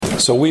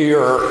So we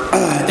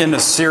are in a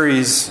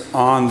series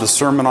on the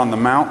Sermon on the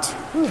Mount.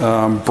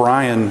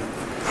 Brian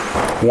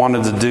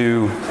wanted to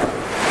do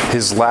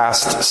his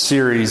last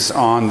series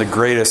on the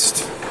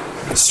greatest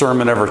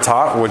sermon ever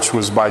taught, which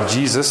was by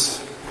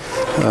Jesus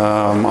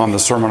on the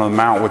Sermon on the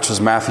Mount, which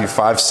is Matthew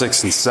 5,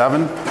 6, and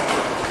 7.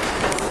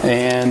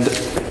 And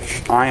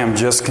I am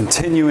just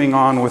continuing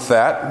on with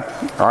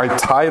that. I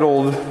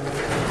titled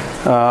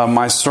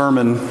my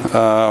sermon,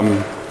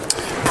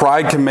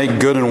 Pride Can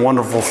Make Good and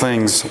Wonderful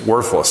Things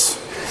Worthless.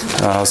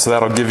 So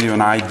that'll give you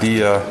an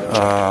idea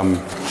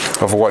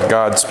of what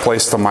God's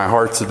placed on my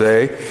heart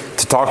today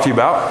to talk to you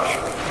about.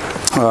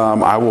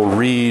 I will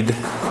read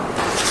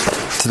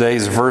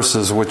today's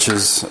verses, which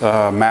is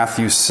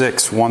Matthew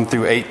 6, 1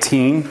 through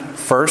 18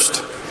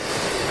 first.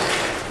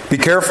 Be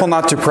careful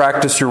not to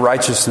practice your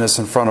righteousness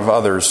in front of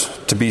others,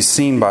 to be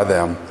seen by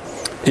them.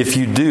 If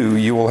you do,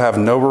 you will have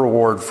no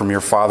reward from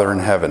your Father in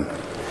heaven.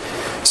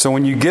 So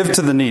when you give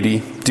to the needy,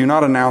 do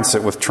not announce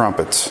it with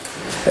trumpets,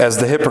 as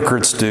the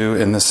hypocrites do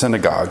in the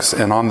synagogues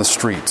and on the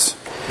streets,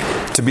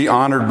 to be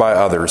honored by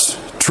others.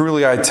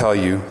 Truly I tell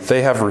you,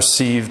 they have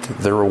received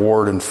their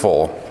reward in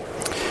full.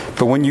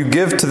 But when you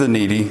give to the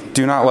needy,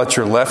 do not let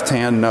your left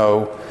hand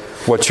know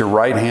what your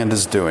right hand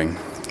is doing,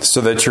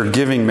 so that your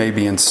giving may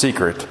be in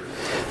secret.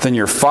 Then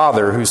your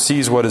Father, who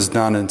sees what is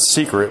done in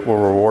secret, will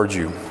reward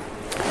you.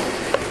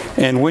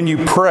 And when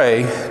you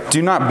pray,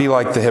 do not be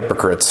like the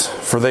hypocrites,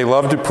 for they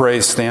love to pray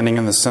standing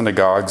in the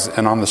synagogues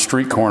and on the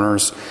street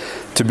corners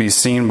to be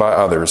seen by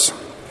others.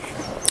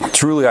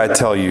 Truly I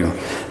tell you,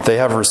 they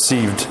have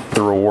received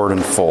the reward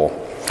in full.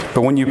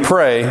 But when you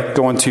pray,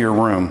 go into your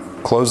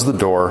room, close the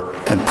door,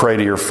 and pray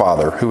to your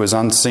Father, who is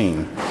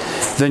unseen.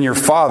 Then your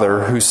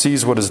Father, who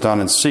sees what is done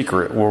in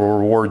secret, will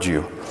reward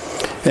you.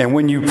 And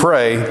when you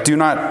pray, do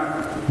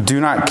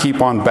not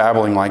keep on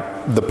babbling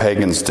like the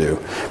pagans do,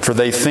 for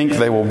they think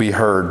they will be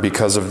heard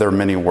because of their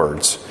many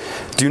words.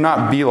 Do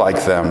not be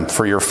like them,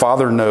 for your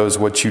Father knows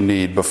what you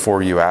need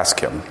before you ask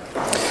Him.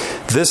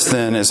 This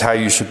then is how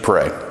you should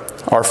pray.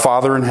 Our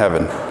Father in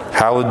heaven,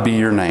 hallowed be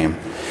your name.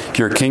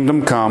 Your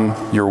kingdom come,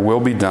 your will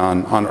be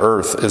done on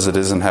earth as it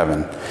is in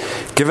heaven.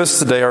 Give us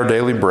today our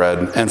daily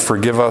bread, and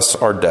forgive us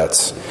our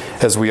debts,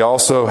 as we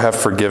also have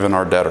forgiven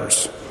our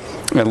debtors.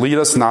 And lead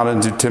us not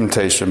into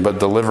temptation, but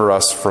deliver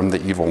us from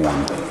the evil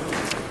one.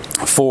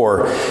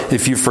 For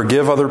if you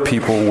forgive other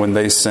people when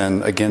they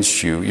sin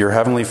against you, your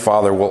heavenly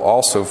Father will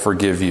also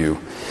forgive you.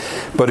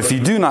 But if you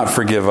do not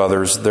forgive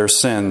others their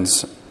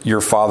sins,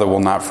 your Father will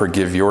not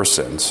forgive your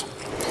sins.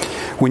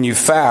 When you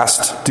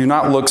fast, do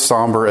not look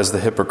somber as the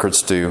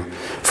hypocrites do,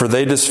 for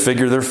they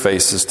disfigure their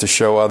faces to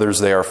show others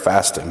they are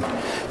fasting.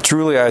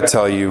 Truly I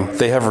tell you,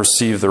 they have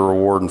received their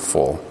reward in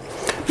full.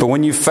 But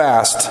when you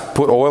fast,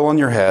 put oil on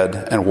your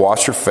head and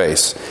wash your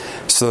face,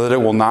 so that it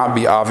will not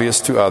be obvious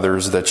to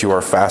others that you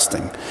are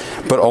fasting,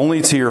 but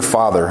only to your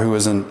Father who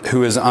is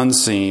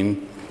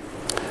unseen,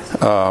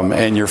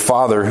 and your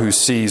Father who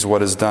sees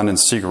what is done in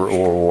secret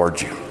will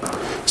reward you.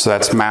 So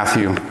that's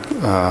Matthew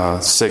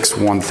 6,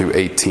 1 through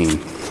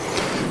 18.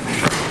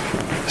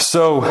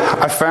 So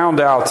I found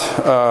out,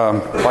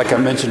 like I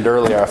mentioned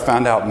earlier, I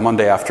found out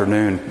Monday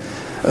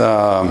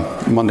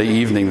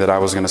evening that I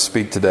was going to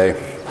speak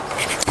today.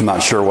 I'm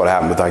not sure what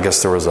happened, but I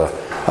guess there was a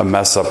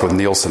mess up with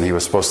Nielsen. He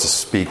was supposed to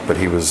speak, but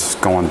he was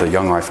going to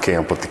Young Life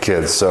Camp with the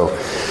kids. So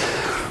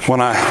when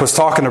I was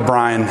talking to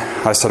Brian,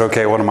 I said,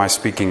 okay, what am I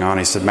speaking on?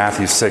 He said,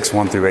 Matthew 6,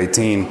 1 through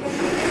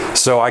 18.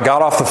 So I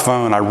got off the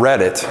phone, I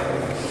read it,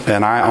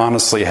 and I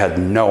honestly had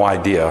no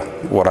idea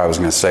what I was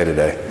going to say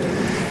today.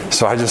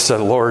 So I just said,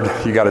 Lord,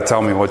 you got to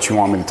tell me what you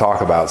want me to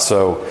talk about.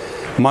 So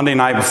Monday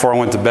night before I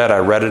went to bed, I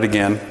read it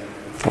again.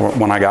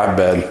 When I got in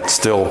bed,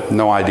 still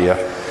no idea.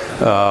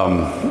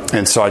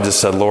 And so I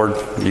just said, Lord,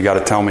 you got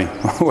to tell me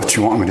what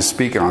you want me to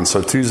speak on.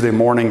 So Tuesday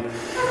morning,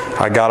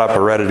 I got up, I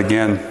read it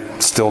again,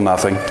 still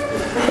nothing.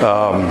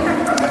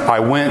 I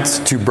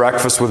went to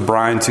breakfast with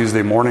Brian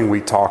Tuesday morning. We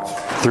talked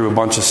through a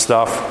bunch of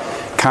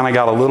stuff, kind of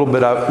got a little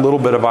bit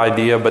of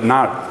idea, but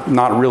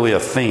not really a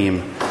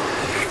theme.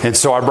 And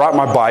so I brought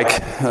my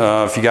bike.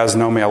 If you guys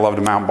know me, I love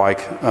to mountain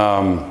bike.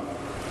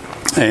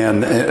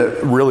 And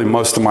really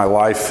most of my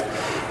life,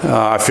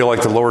 I feel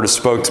like the Lord has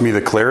spoke to me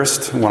the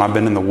clearest when I've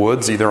been in the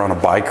woods, either on a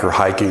bike or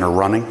hiking or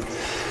running.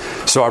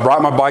 So I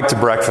brought my bike to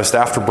breakfast.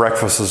 After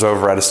breakfast was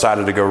over, I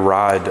decided to go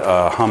ride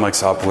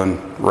Hummocks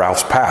Upland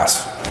Ralph's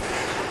Pass.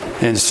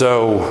 And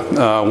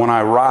so when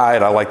I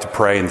ride, I like to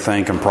pray and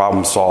think and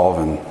problem solve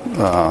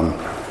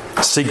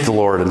and seek the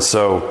Lord. And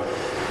so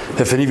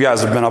if any of you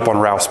guys have been up on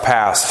Ralph's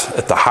Pass,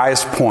 at the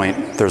highest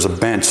point, there's a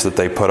bench that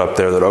they put up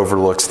there that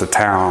overlooks the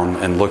town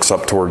and looks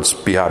up towards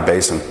Beehive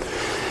Basin.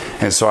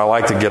 And so I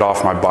like to get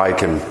off my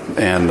bike and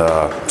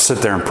sit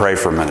there and pray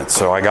for a minute.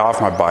 So I got off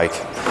my bike,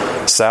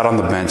 sat on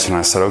the bench, and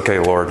I said, okay,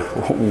 Lord,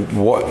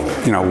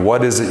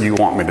 what is it you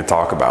want me to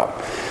talk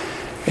about?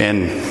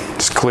 And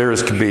as clear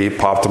as could be, it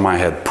popped in my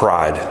head,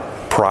 pride.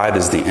 Pride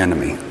is the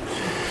enemy.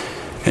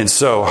 And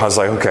so I was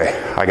like, okay,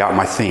 I got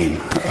my theme.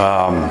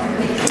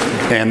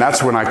 And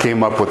that's when I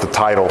came up with the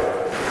title,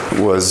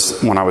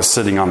 was when I was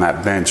sitting on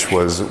that bench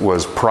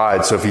was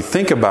pride. So if you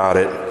think about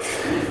it,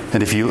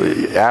 and if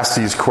you ask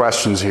these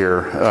questions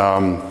here,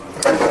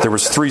 there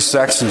was 3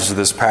 sections of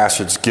this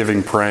passage: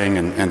 giving, praying,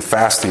 and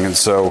fasting. And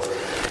so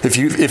if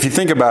you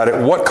think about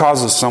it, what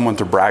causes someone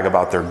to brag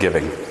about their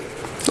giving?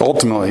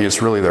 Ultimately,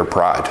 it's really their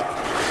pride.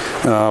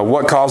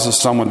 What causes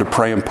someone to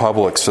pray in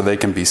public so they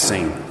can be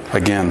seen?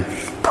 Again,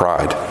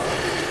 pride.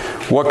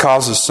 What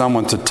causes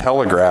someone to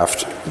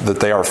telegraph that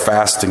they are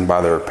fasting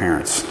by their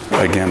appearance?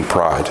 Again,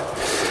 pride.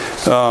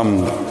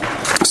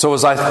 So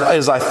as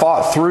I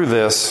thought through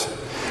this,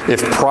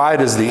 if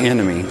pride is the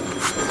enemy,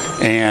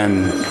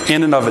 and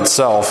in and of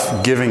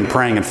itself, giving,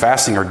 praying, and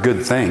fasting are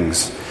good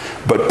things,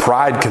 but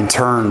pride can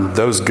turn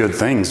those good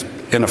things.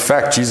 In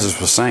effect,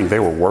 Jesus was saying they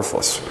were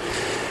worthless.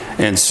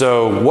 And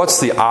so what's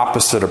the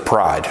opposite of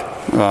pride?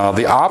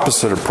 The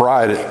opposite of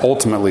pride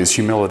ultimately is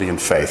humility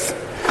and faith.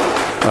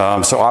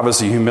 So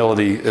obviously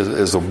humility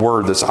is a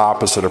word that's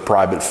opposite of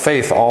pride, but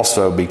faith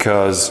also,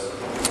 because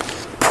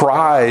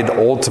pride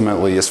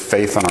ultimately is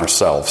faith in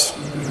ourselves.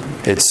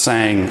 It's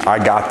saying,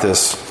 I got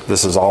this.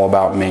 This is all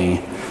about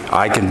me.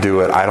 I can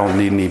do it. I don't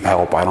need any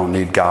help. I don't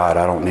need God.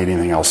 I don't need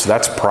anything else. So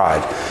that's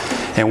pride.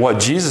 And what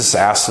Jesus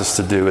asks us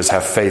to do is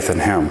have faith in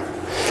Him.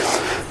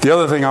 The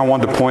other thing I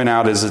wanted to point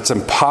out is it's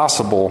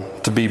impossible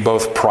to be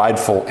both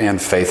prideful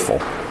and faithful.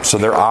 So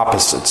they're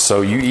opposites.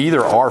 So you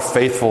either are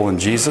faithful in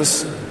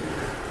Jesus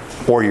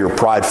or you're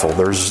prideful.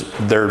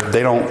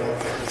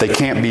 They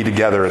can't be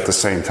together at the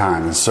same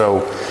time. And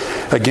so,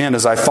 again,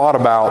 as I thought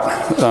about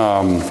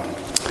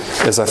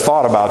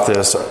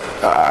this,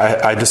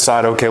 I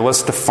decided, okay,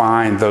 let's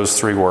define those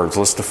 3 words.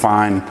 Let's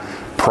define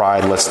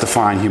pride. Let's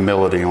define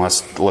humility, and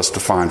let's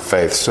define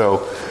faith.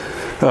 So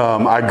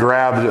I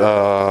grabbed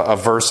a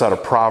verse out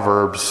of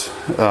Proverbs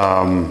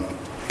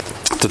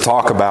to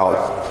talk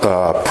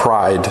about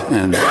pride.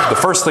 And the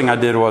first thing I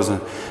did was,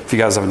 if you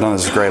guys haven't done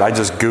this, is great. I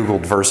just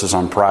Googled verses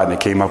on pride, and it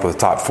came up with the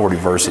top 40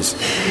 verses.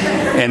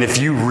 And if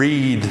you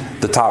read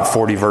the top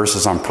 40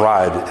 verses on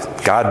pride,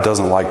 God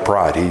doesn't like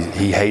pride.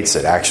 He hates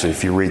it, actually,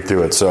 if you read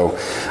through it. So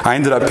I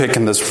ended up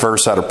picking this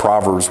verse out of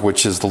Proverbs,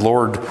 which is, "The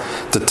Lord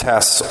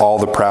detests all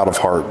the proud of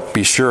heart.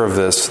 Be sure of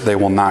this, they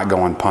will not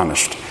go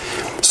unpunished."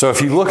 So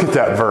if you look at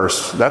that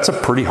verse, that's a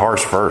pretty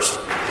harsh verse.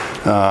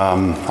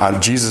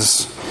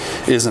 Jesus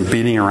isn't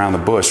beating around the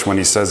bush when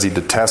He says He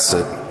detests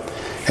it,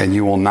 and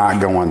you will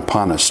not go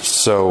unpunished.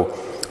 So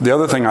the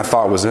other thing I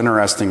thought was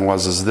interesting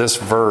is this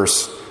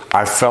verse,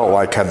 I felt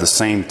like, had the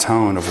same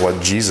tone of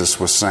what Jesus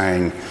was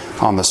saying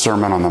on the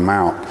Sermon on the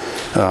Mount.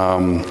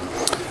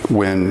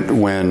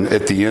 When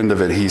at the end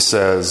of it He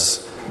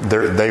says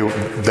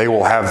they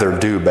will have their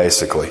due,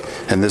 basically.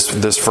 And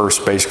this verse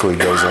basically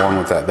goes along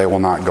with that. They will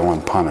not go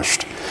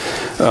unpunished.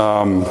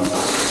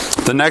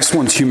 The next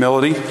one's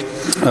humility.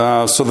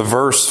 So the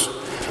verse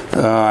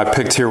I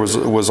picked here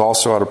was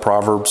also out of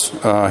Proverbs.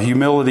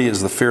 Humility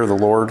is the fear of the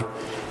Lord.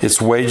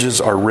 Its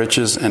wages are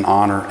riches and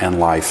honor and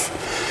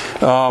life.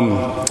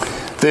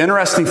 The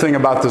interesting thing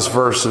about this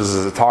verse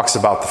is it talks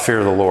about the fear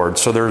of the Lord.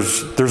 So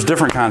there's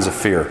different kinds of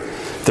fear.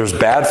 There's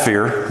bad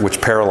fear, which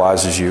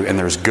paralyzes you, and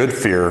there's good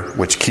fear,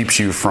 which keeps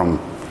you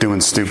from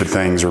doing stupid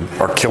things or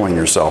killing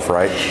yourself,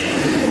 right?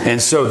 And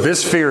so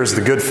this fear is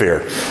the good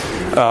fear.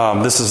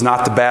 This is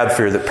not the bad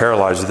fear that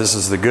paralyzes you. This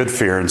is the good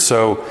fear. And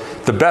so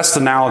the best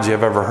analogy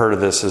I've ever heard of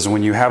this is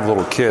when you have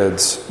little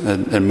kids,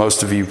 and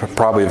most of you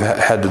probably have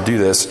had to do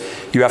this,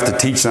 you have to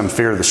teach them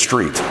fear of the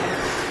street.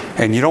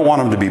 And you don't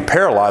want them to be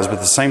paralyzed, but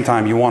at the same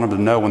time, you want them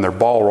to know when their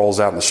ball rolls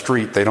out in the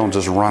street, they don't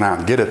just run out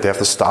and get it. They have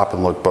to stop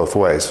and look both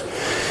ways.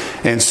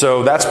 And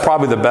so that's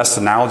probably the best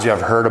analogy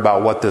I've heard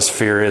about what this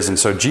fear is. And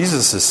so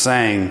Jesus is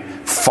saying,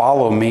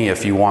 follow me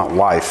if you want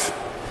life.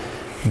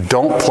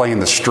 Don't play in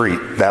the street.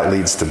 That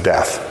leads to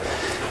death.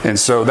 And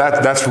so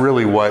that's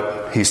really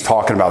what He's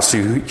talking about.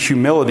 See,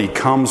 humility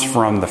comes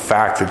from the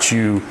fact that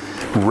you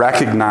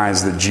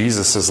recognize that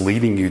Jesus is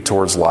leading you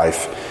towards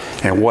life.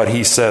 And what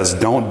He says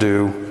don't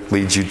do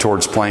leads you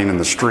towards playing in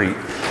the street.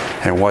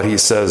 And what He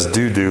says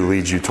do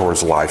leads you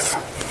towards life.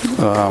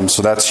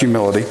 So that's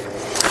humility.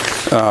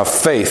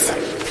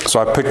 Faith. So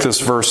I picked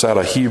this verse out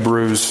of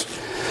Hebrews.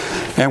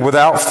 And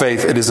without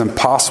faith, it is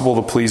impossible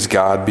to please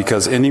God,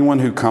 because anyone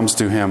who comes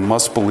to Him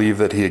must believe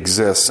that He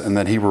exists and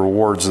that He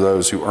rewards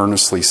those who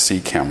earnestly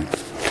seek Him.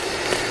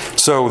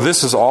 So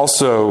this is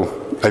also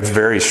a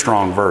very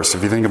strong verse.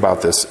 If you think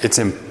about this, it's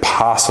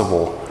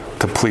impossible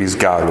to please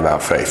God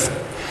without faith.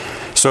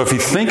 So if you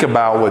think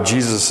about what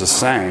Jesus is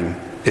saying,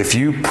 if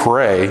you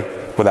pray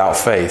without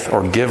faith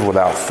or give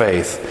without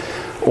faith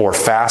or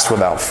fast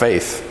without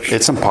faith,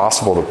 it's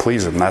impossible to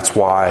please Him. That's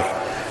why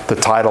the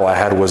title I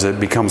had was, it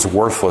becomes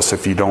worthless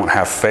if you don't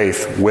have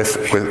faith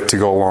with to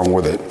go along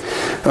with it.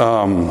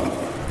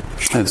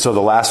 And so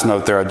the last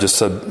note there, I just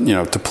said,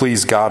 to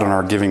please God in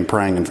our giving,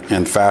 praying,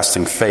 and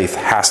fasting, faith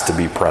has to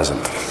be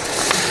present.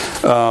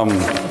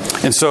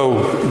 And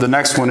so the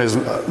next one is,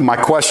 my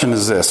question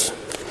is this.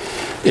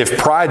 If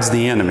pride's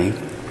the enemy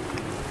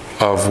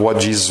of what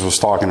Jesus was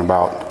talking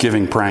about,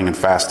 giving, praying, and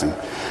fasting,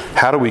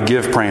 How do we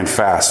give, pray, and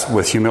fast?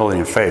 With humility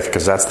and faith,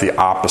 because that's the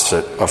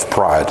opposite of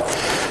pride.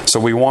 So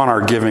we want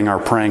our giving, our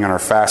praying, and our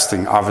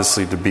fasting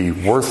obviously to be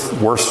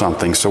worth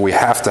something. So we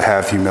have to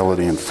have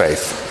humility and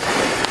faith.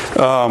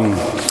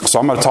 So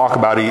I'm going to talk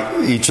about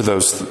each of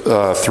those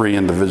three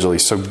individually.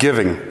 So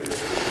giving.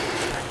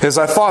 As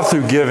I thought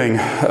through giving,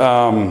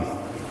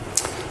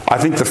 I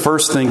think the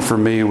first thing for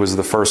me was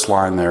the first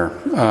line there.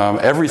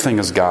 Everything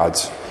is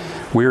God's.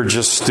 We are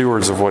just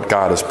stewards of what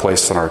God has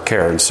placed in our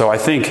care. And so I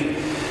think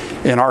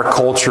in our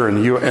culture,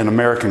 in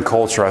American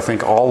culture, I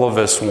think all of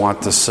us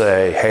want to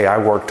say, hey, I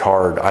worked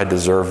hard. I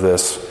deserve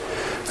this.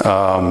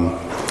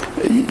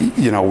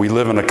 We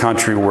live in a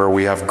country where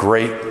we have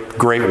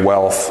great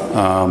wealth.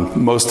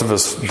 Most of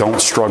us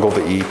don't struggle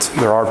to eat.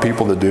 There are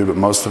people that do, but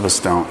most of us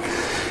don't.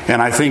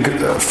 And I think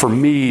for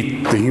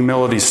me, the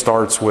humility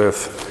starts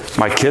with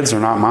my kids are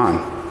not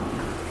mine.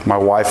 My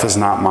wife is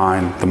not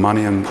mine. The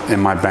money in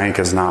my bank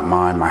is not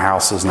mine. My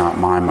house is not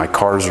mine. My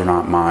cars are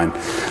not mine.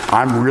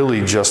 I'm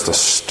really just a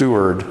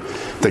steward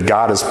that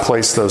God has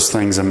placed those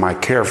things in my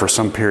care for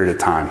some period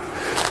of time.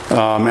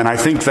 And I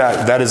think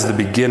that is the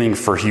beginning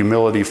for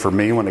humility for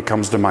me when it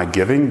comes to my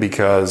giving,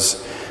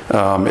 because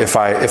if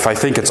I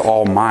think it's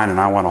all mine and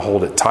I want to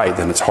hold it tight,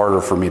 then it's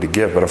harder for me to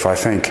give. But if I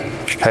think,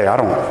 hey,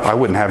 I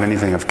wouldn't have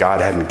anything if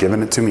God hadn't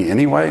given it to me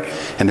anyway,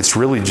 and it's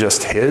really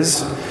just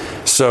His.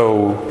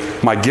 So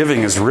my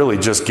giving is really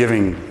just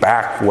giving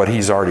back what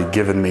He's already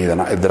given me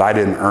that I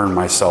didn't earn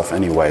myself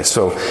anyway.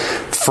 So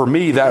for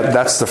me,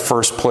 that's the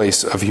first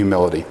place of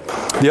humility.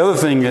 The other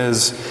thing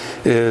is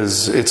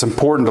it's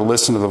important to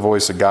listen to the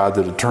voice of God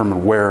to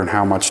determine where and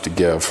how much to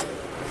give.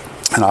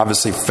 And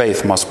obviously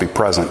faith must be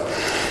present.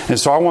 And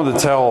so I wanted to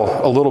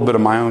tell a little bit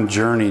of my own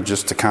journey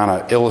just to kind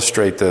of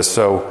illustrate this.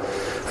 So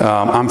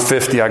I'm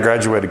 50. I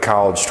graduated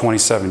college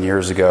 27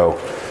 years ago.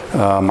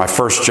 My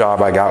first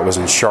job I got was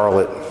in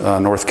Charlotte,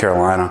 North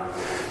Carolina.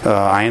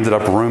 I ended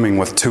up rooming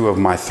with two of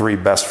my three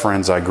best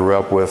friends I grew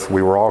up with.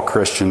 We were all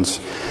Christians.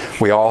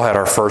 We all had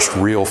our first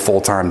real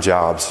full-time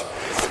jobs.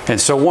 And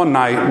so one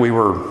night we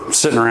were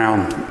sitting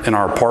around in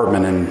our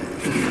apartment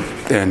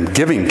and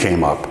giving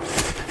came up.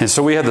 And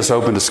so we had this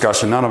open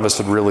discussion. None of us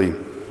had really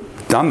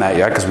done that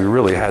yet because we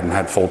really hadn't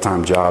had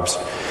full-time jobs.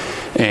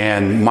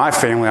 And my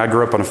family, I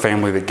grew up in a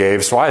family that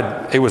gave, so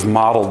it was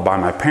modeled by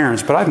my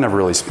parents, but I'd never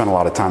really spent a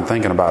lot of time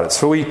thinking about it.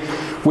 So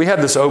we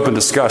had this open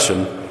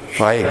discussion.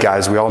 Hey,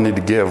 guys, we all need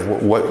to give.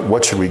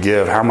 What should we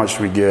give? How much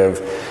should we give?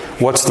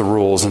 What's the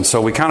rules? And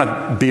so we kind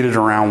of beat it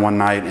around one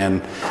night,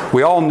 and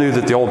we all knew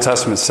that the Old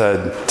Testament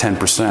said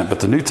 10%,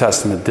 but the New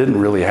Testament didn't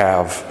really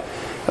have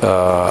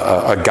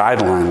a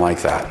guideline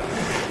like that.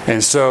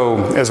 And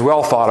so as we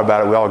all thought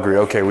about it, we all agreed,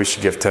 okay, we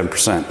should give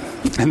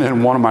 10%. And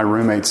then one of my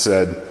roommates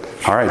said,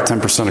 all right,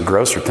 10% of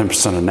gross or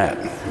 10% of net?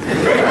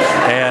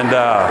 And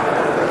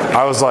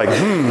I was like,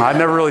 I'd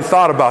never really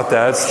thought about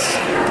that.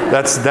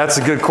 That's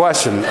a good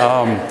question.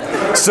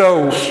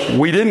 So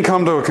we didn't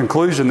come to a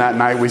conclusion that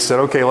night. We said,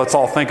 okay, let's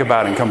all think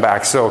about it and come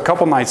back. So a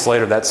couple nights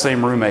later, that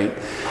same roommate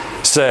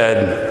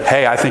said,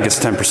 hey, I think it's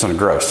 10% of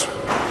gross.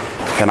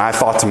 And I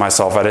thought to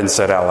myself, I didn't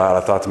say it out loud,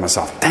 I thought to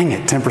myself, dang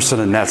it, 10%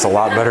 of net's a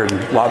lot better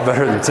than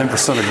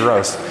 10% of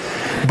gross.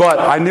 But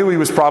I knew he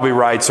was probably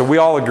right, so we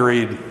all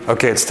agreed,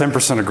 okay, it's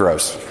 10% of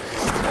gross.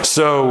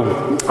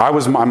 So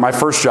my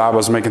first job, I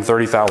was making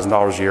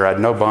 $30,000 a year. I had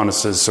no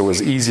bonuses, so it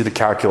was easy to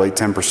calculate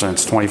 10%.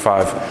 It's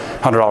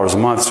 $2,500 a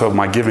month, so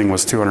my giving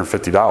was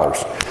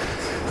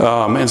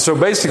 $250. And so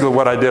basically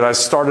what I did, I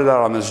started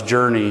out on this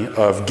journey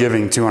of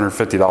giving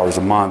 $250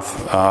 a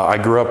month. I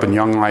grew up in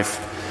Young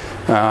Life.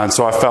 And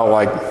so I felt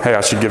like, hey,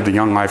 I should give to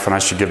Young Life and I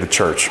should give to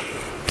church.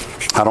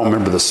 I don't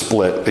remember the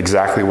split,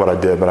 exactly what I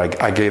did,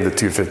 but I gave the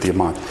 $250 a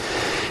month.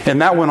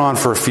 And that went on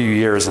for a few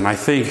years. And I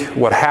think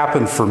what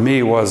happened for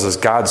me was as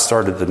God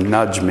started to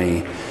nudge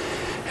me,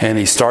 and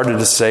He started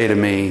to say to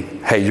me,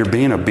 hey, you're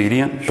being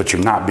obedient, but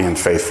you're not being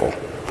faithful.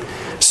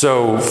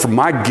 So for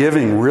my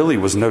giving really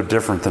was no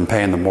different than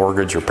paying the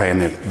mortgage or paying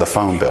the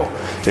phone bill.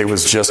 It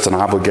was just an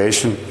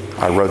obligation.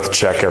 I wrote the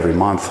check every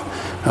month.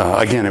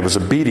 Again, it was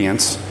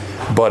obedience,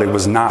 but it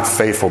was not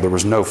faithful. There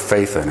was no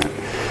faith in it.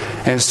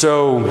 And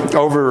so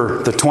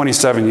over the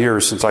 27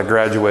 years since I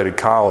graduated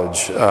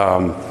college,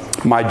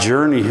 my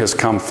journey has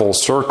come full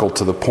circle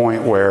to the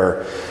point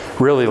where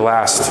really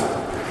last,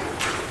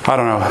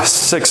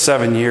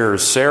 6-7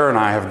 years, Sarah and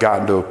I have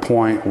gotten to a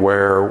point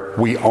where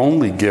we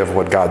only give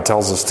what God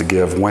tells us to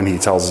give when He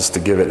tells us to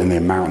give it in the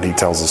amount He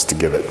tells us to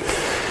give it.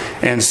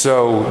 And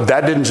so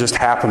that didn't just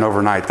happen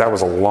overnight. That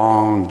was a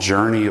long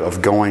journey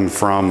of going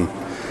from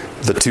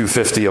the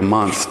 $250 a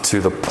month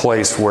to the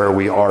place where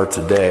we are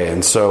today.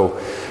 And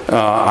so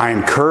I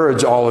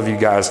encourage all of you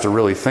guys to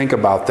really think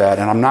about that.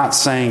 And I'm not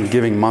saying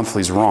giving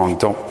monthly is wrong.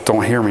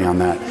 Don't hear me on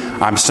that.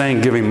 I'm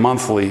saying giving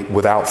monthly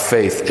without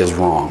faith is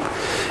wrong.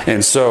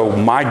 And so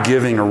my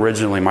giving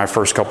originally, my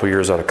first couple of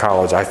years out of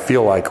college, I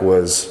feel like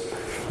was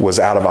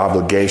out of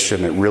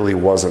obligation. It really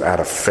wasn't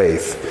out of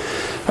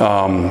faith.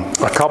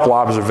 A couple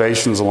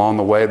observations along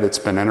the way that's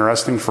been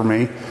interesting for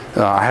me.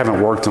 I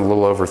haven't worked in a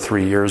little over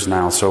 3 years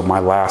now, so my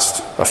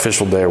last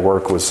official day of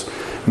work was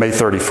May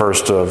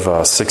 31st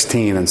of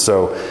 16, and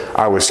so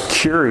I was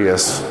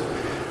curious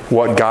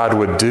what God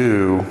would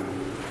do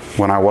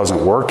when I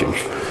wasn't working.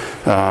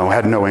 I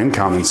had no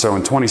income, and so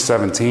in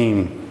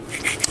 2017,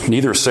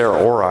 neither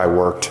Sarah or I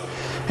worked,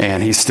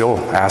 and He still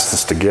asked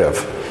us to give,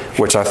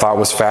 which I thought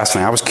was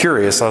fascinating. I was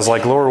curious. I was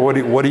like, Lord,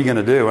 what are you going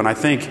to do? And I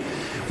think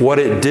what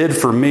it did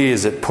for me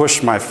is it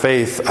pushed my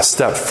faith a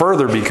step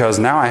further, because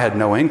now I had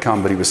no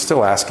income, but He was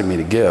still asking me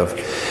to give.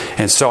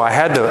 And so I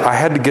had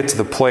to get to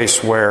the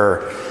place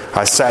where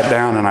I sat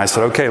down and I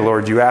said, okay,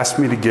 Lord, you asked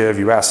me to give.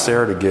 You asked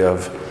Sarah to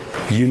give.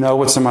 You know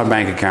what's in my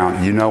bank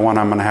account. You know when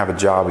I'm going to have a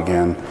job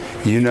again.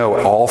 You know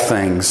all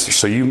things.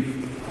 So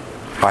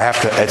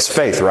it's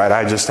faith, right?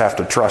 I just have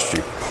to trust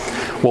you.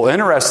 Well,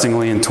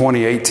 interestingly, in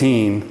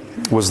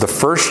 2018 was the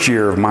first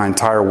year of my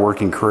entire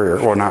working career,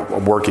 or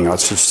not working,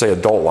 let's just say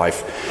adult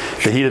life,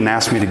 that He didn't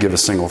ask me to give a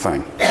single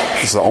thing.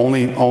 It's the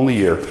only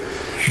year.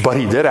 But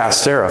He did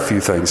ask Sarah a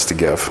few things to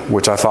give,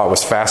 which I thought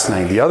was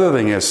fascinating. The other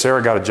thing is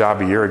Sarah got a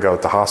job a year ago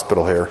at the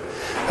hospital here.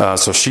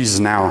 So she's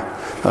now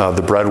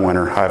the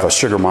breadwinner. I have a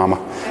sugar mama.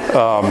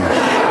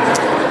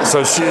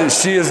 So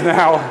she is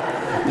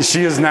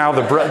now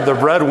the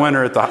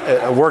breadwinner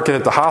working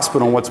at the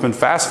hospital. And what's been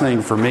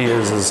fascinating for me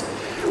is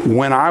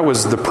when I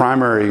was the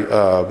primary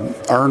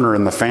earner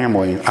in the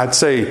family, I'd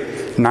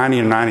say 90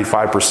 and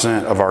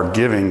 95% of our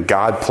giving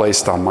God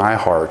placed on my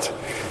heart,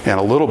 and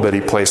a little bit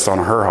He placed on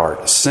her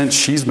heart. Since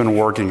she's been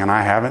working and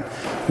I haven't,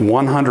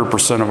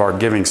 100% of our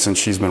giving since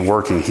she's been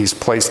working, He's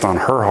placed on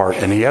her heart,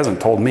 and He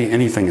hasn't told me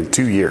anything in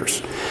 2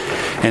 years.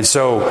 And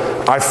so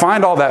I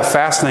find all that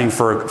fascinating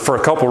for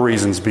a couple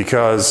reasons,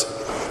 because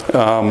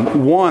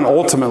one,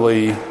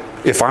 ultimately,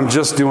 if I'm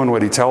just doing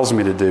what He tells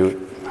me to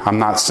do, I'm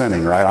not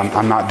sinning, right?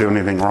 I'm not doing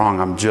anything wrong.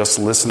 I'm just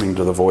listening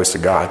to the voice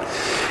of God.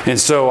 And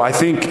so I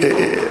think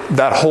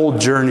that whole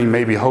journey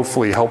maybe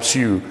hopefully helps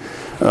you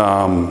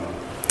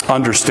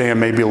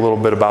understand maybe a little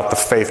bit about the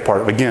faith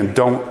part. Again,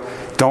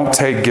 don't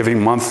take giving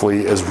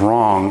monthly as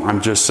wrong. I'm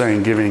just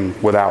saying giving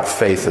without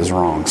faith is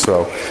wrong.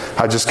 So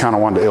I just kind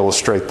of wanted to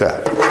illustrate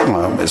that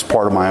as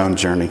part of my own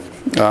journey.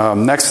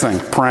 Next thing,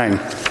 praying.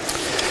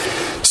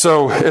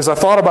 So as I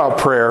thought about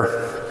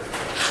prayer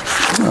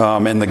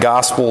in the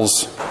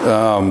Gospels,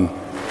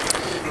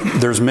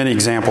 there's many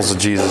examples of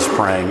Jesus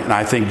praying, and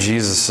I think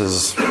Jesus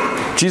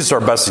is our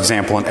best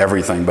example in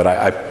everything, but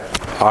I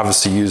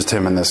obviously used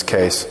Him in this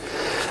case.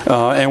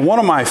 And one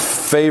of my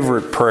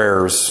favorite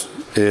prayers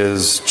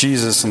is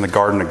Jesus in the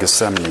Garden of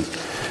Gethsemane.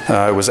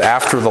 It was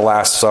after the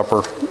Last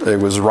Supper. It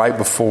was right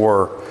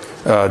before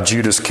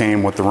Judas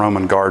came with the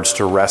Roman guards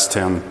to arrest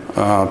Him,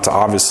 to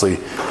obviously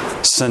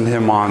send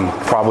Him on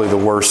probably the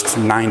worst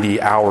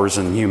 90 hours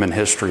in human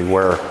history,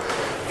 where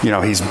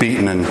He's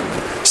beaten and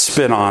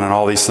spit on and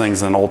all these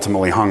things, and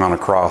ultimately hung on a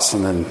cross,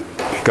 and then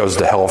goes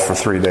to hell for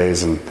 3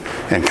 days and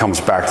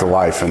comes back to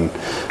life. And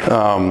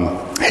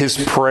His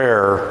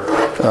prayer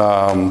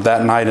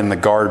that night in the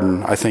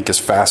garden, I think, is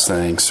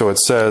fascinating. So it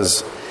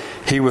says,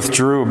 He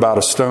withdrew about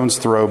a stone's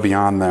throw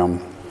beyond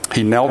them.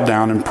 He knelt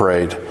down and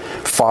prayed,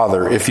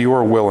 Father, if You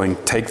are willing,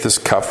 take this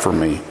cup from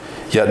me.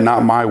 Yet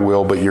not my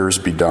will, but Yours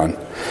be done.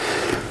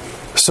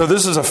 So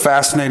this is a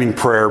fascinating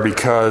prayer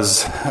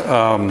because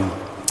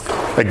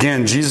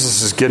again,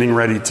 Jesus is getting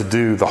ready to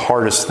do the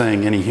hardest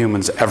thing any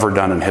human's ever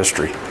done in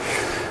history.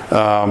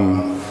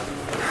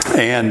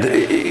 And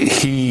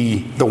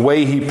the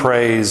way He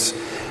prays,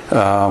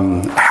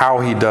 how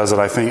He does it,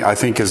 I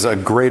think is a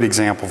great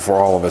example for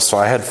all of us. So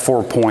I had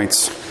 4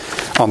 points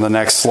on the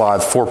next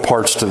slide, 4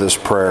 parts to this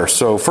prayer.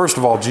 So first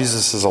of all,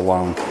 Jesus is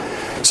alone.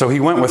 So He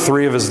went with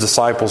 3 of His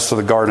disciples to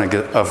the Garden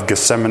of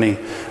Gethsemane,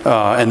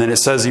 and then it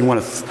says He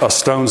went a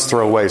stone's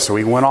throw away. So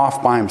He went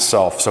off by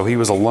Himself, so He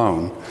was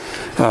alone.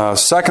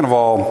 Second of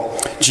all,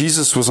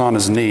 Jesus was on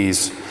His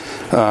knees,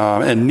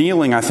 and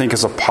kneeling, I think,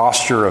 is a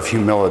posture of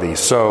humility.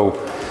 So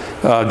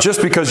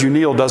just because you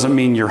kneel doesn't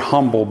mean you're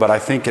humble, but I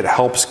think it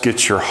helps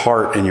get your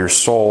heart and your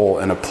soul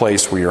in a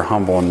place where you're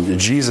humble. And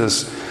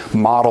Jesus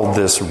modeled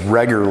this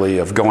regularly,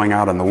 of going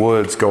out in the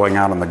woods, going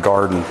out in the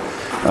garden,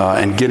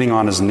 and getting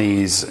on His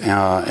knees,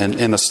 and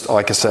in,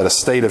 like I said, a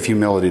state of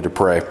humility to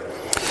pray.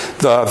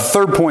 The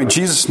third point,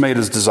 Jesus made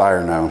His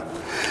desire known.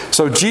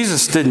 So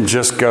Jesus didn't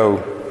just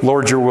go,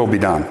 Lord, Your will be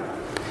done.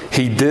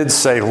 He did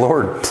say,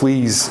 Lord,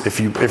 please, if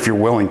You're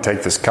willing,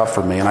 take this cup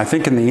from me. And I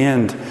think in the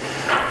end,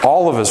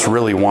 all of us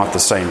really want the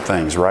same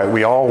things, right?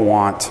 We all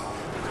want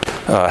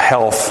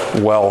health,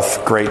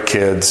 wealth, great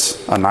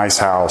kids, a nice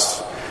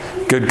house,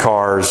 good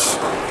cars,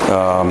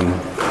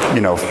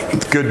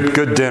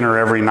 good dinner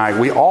every night.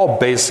 We all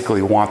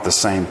basically want the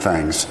same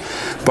things.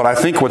 But I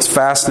think what's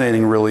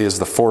fascinating really is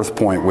the fourth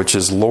point, which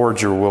is,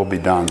 Lord, Your will be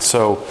done.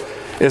 So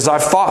as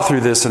I've thought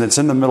through this, and it's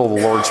in the middle of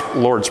the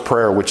Lord's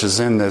Prayer, which is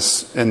in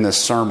this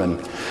sermon,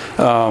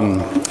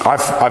 I've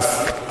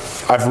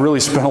I've really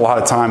spent a lot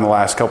of time the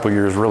last couple of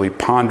years really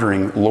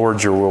pondering,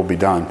 Lord, your will be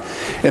done.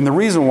 And the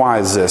reason why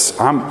is this.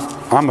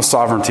 I'm a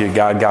sovereignty of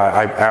God guy.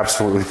 I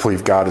absolutely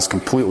believe God is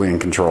completely in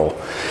control.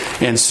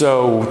 And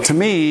so to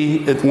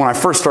me, when I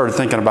first started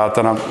thinking about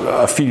that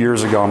a few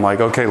years ago, I'm like,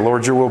 okay,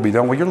 Lord, your will be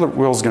done. Well, your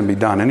will is going to be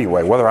done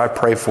anyway, whether I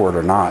pray for it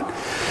or not.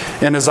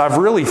 And as I've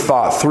really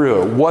thought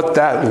through it, what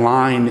that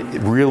line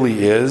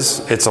really is,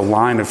 it's a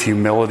line of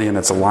humility and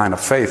it's a line of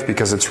faith,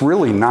 because it's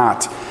really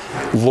not,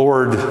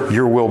 Lord,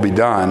 your will be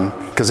done,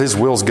 because his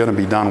will is going to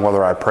be done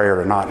whether I pray it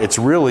or not.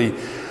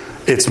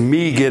 It's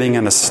me getting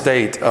in a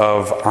state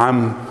of,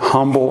 I'm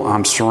humble,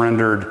 I'm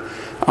surrendered.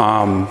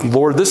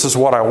 Lord, this is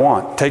what I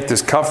want. Take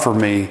this cup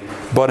from me,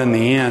 but in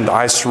the end,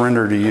 I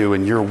surrender to you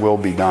and your will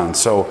be done.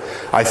 So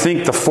I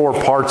think the four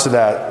parts of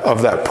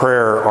that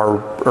prayer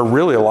are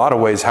really a lot of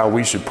ways how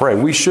we should pray.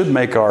 We should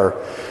make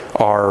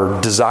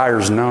our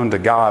desires known to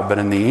God, but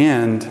in the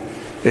end,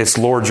 it's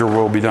Lord, your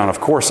will be done. Of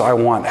course, I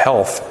want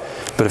health.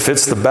 But if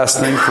it's the best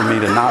thing for me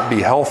to not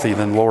be healthy,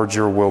 then Lord,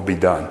 your will be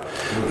done.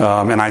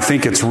 And I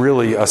think it's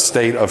really a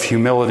state of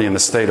humility and a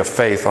state of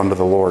faith unto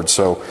the Lord.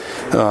 So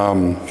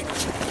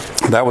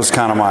that was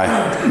kind of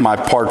my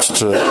parts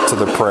to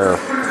the prayer.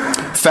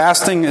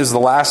 Fasting is the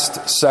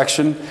last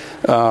section.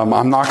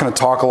 I'm not going to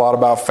talk a lot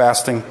about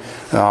fasting.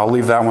 I'll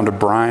leave that one to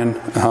Brian.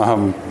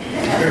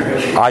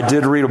 I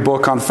did read a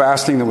book on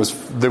fasting that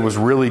was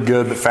really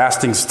good, but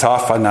fasting's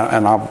tough, and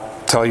I'll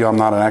tell you I'm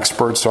not an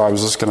expert, so I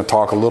was just going to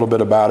talk a little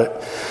bit about it.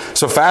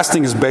 So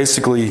fasting is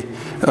basically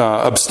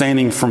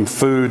abstaining from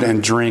food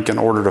and drink in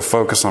order to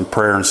focus on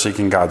prayer and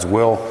seeking God's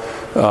will.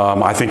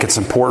 I think it's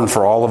important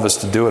for all of us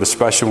to do it,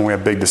 especially when we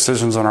have big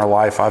decisions in our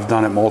life. I've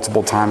done it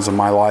multiple times in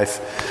my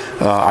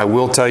life. I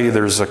will tell you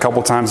there's a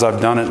couple times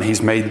I've done it and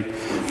he's made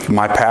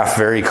my path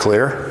very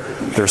clear.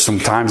 There's some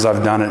times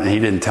I've done it and he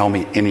didn't tell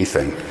me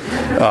anything.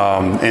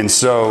 And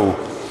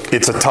so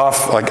it's a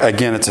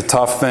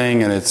tough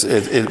thing, and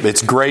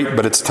it's great,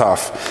 but it's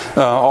tough.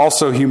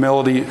 Also,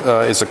 humility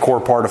is a core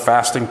part of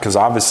fasting, because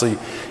obviously,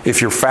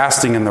 if you're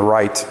fasting in the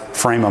right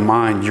frame of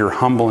mind, you're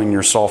humbling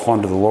yourself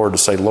unto the Lord to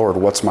say, Lord,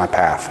 what's my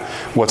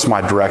path? What's my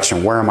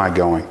direction? Where am I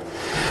going?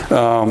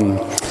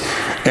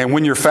 And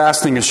when you're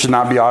fasting, it should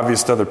not be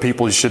obvious to other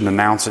people. You shouldn't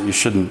announce it. You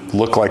shouldn't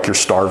look like you're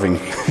starving.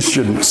 You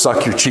shouldn't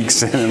suck your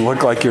cheeks in and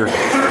look like you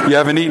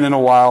haven't eaten in a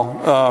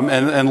while.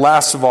 And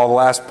last of all, the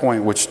last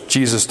point, which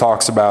Jesus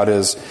talks about,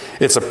 is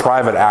it's a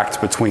private act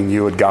between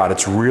you and God.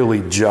 It's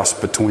really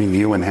just between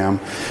you and Him.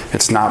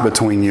 It's not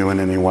between you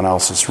and anyone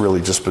else. It's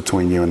really just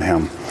between you and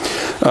Him.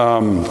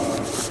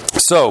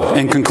 So,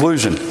 in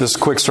conclusion, this is a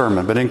quick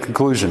sermon, but in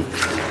conclusion,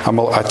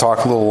 I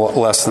talk a little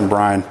less than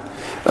Brian.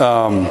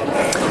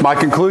 My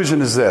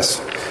conclusion is this.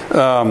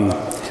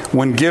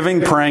 When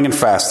giving, praying, and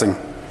fasting,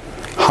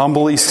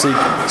 humbly seek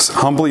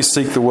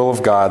the will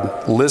of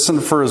God, listen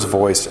for His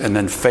voice, and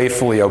then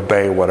faithfully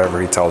obey whatever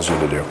He tells you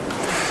to do.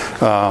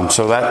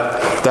 So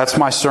that's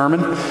my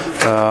sermon.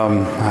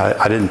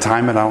 I didn't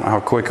time it. I don't know how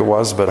quick it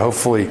was, but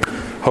hopefully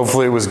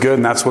it was good,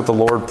 and that's what the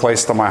Lord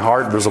placed on my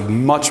heart. There's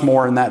much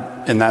more in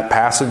that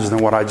passage than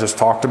what I just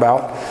talked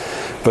about.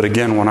 But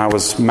again, when I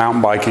was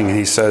mountain biking,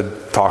 he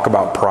said, talk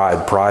about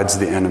pride. Pride's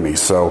the enemy.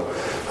 So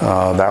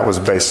that was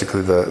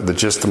basically the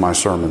gist of my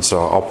sermon.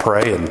 So I'll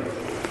pray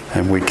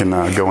and we can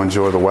go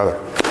enjoy the weather.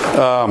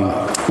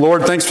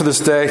 Lord, thanks for this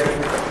day.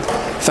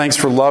 Thanks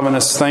for loving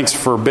us. Thanks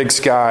for Big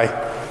Sky.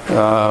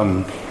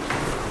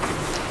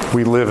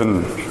 We live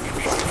in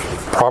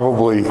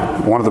probably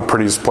one of the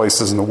prettiest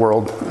places in the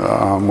world,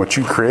 which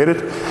you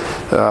created.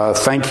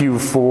 Thank you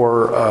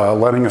for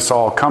letting us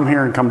all come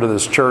here and come to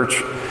this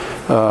church.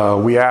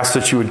 We ask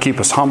that you would keep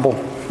us humble,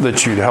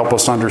 that you'd help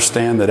us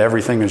understand that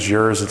everything is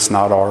yours, it's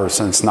not ours,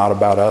 and it's not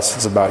about us,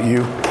 it's about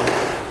you.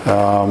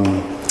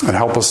 And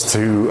help us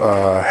to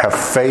have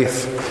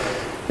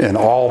faith in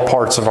all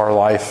parts of our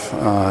life,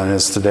 and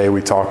as today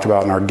we talked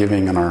about in our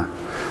giving and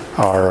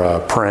our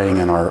praying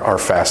and our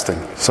fasting.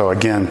 So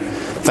again,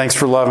 thanks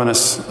for loving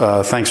us.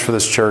 Thanks for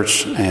this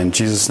church. In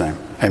Jesus' name,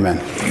 amen.